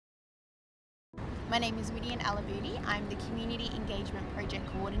My name is Widyan Al Ubudy. I'm the Community Engagement Project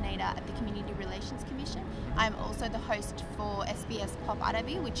Coordinator at the Community Relations Commission. I'm also the host for SBS Pop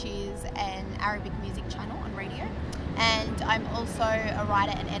Arabi, which is an Arabic music channel on radio. And I'm also a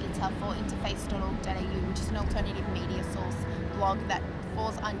writer and editor for interface.org.au, which is an alternative media source blog that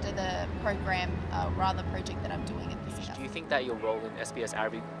falls under the program, project that I'm doing at this time. Do you think that your role in SBS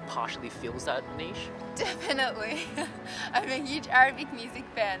Arabic partially fills that niche? Definitely. I'm a huge Arabic music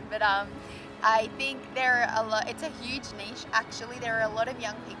fan, but I think there are it's a huge niche actually. There are a lot of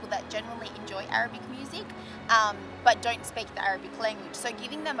young people that generally enjoy Arabic music but don't speak the Arabic language. So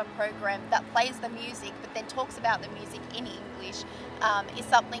giving them a program that plays the music but then talks about the music in English is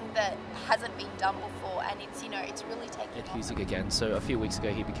something that hasn't been done before, and it's really taking off. Music again. So a few weeks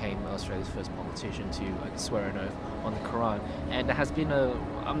ago he became Australia's first politician to swear an oath on the Quran, and there has been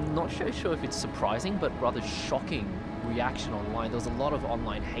I'm not sure if it's surprising but rather shocking reaction online. There was a lot of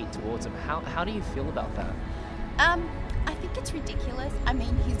online hate towards him. How do you feel about that? I think it's ridiculous. I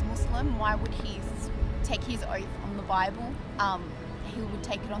mean, he's Muslim. Why would he take his oath on the Bible? He would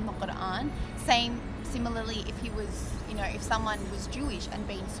take it on the Quran. Similarly, if he was, if someone was Jewish and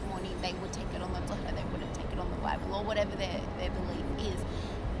being sworn in, they would take it on the Torah. They wouldn't take it on the Bible or whatever their belief is.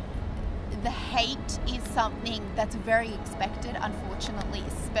 The hate is something that's very expected, unfortunately,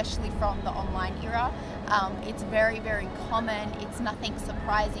 especially from the online era. It's very, very common. It's nothing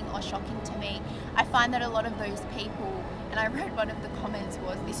surprising or shocking to me. I find that a lot of those people, and I read one of the comments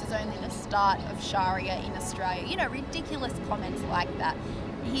was, "This is only the start of Sharia in Australia." Ridiculous comments like that.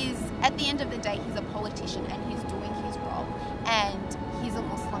 At the end of the day, he's a politician and he's doing his role, and he's a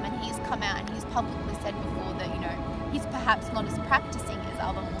Muslim, and he's come out and he's publicly said before that, he's perhaps not as practicing as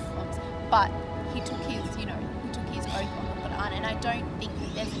other Muslims, but he took his oath on the Quran, and I don't think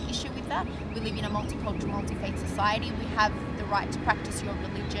that there's an issue with that. We live in a multicultural, multi-faith society. We have the right to practice your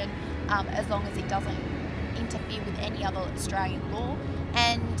religion as long as it doesn't interfere with any other Australian law.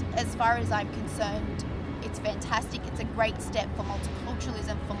 And as far as I'm concerned, it's fantastic. It's a great step for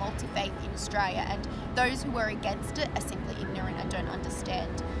multiculturalism, for multi-faith in Australia, and those who are against it are simply ignorant and don't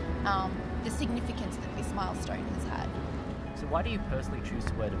understand the significance that this milestone has had. So why do you personally choose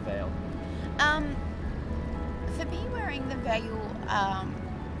to wear the veil? For me, wearing the veil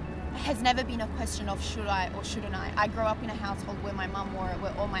has never been a question of should I or shouldn't I. I grew up in a household where my mum wore it,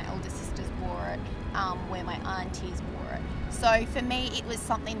 where all my older sisters wore it, where my aunties wore it. So for me, it was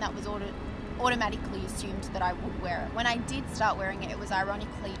something that was automatically assumed that I would wear it. When I did start wearing it, it was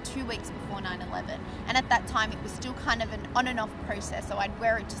ironically 2 weeks before 9/11, and at that time it was still kind of an on and off process. So I'd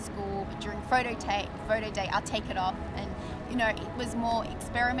wear it to school, but during photo day I'd take it off, and it was more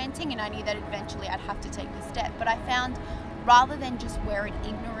experimenting, and I knew that eventually I'd have to take the step. But I found, rather than just wear it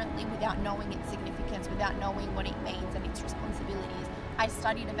ignorantly without knowing its significance, without knowing what it means and its responsibilities, I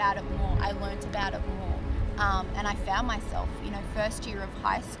studied about it more, I learnt about it more. And I found myself, first year of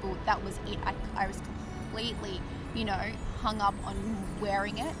high school, that was it. I was completely, hung up on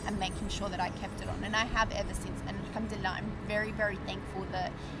wearing it and making sure that I kept it on. And I have ever since. And alhamdulillah, I'm very, very thankful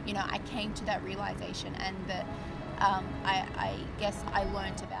that, I came to that realization, and that I guess I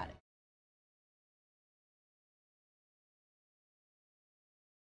learnt about it.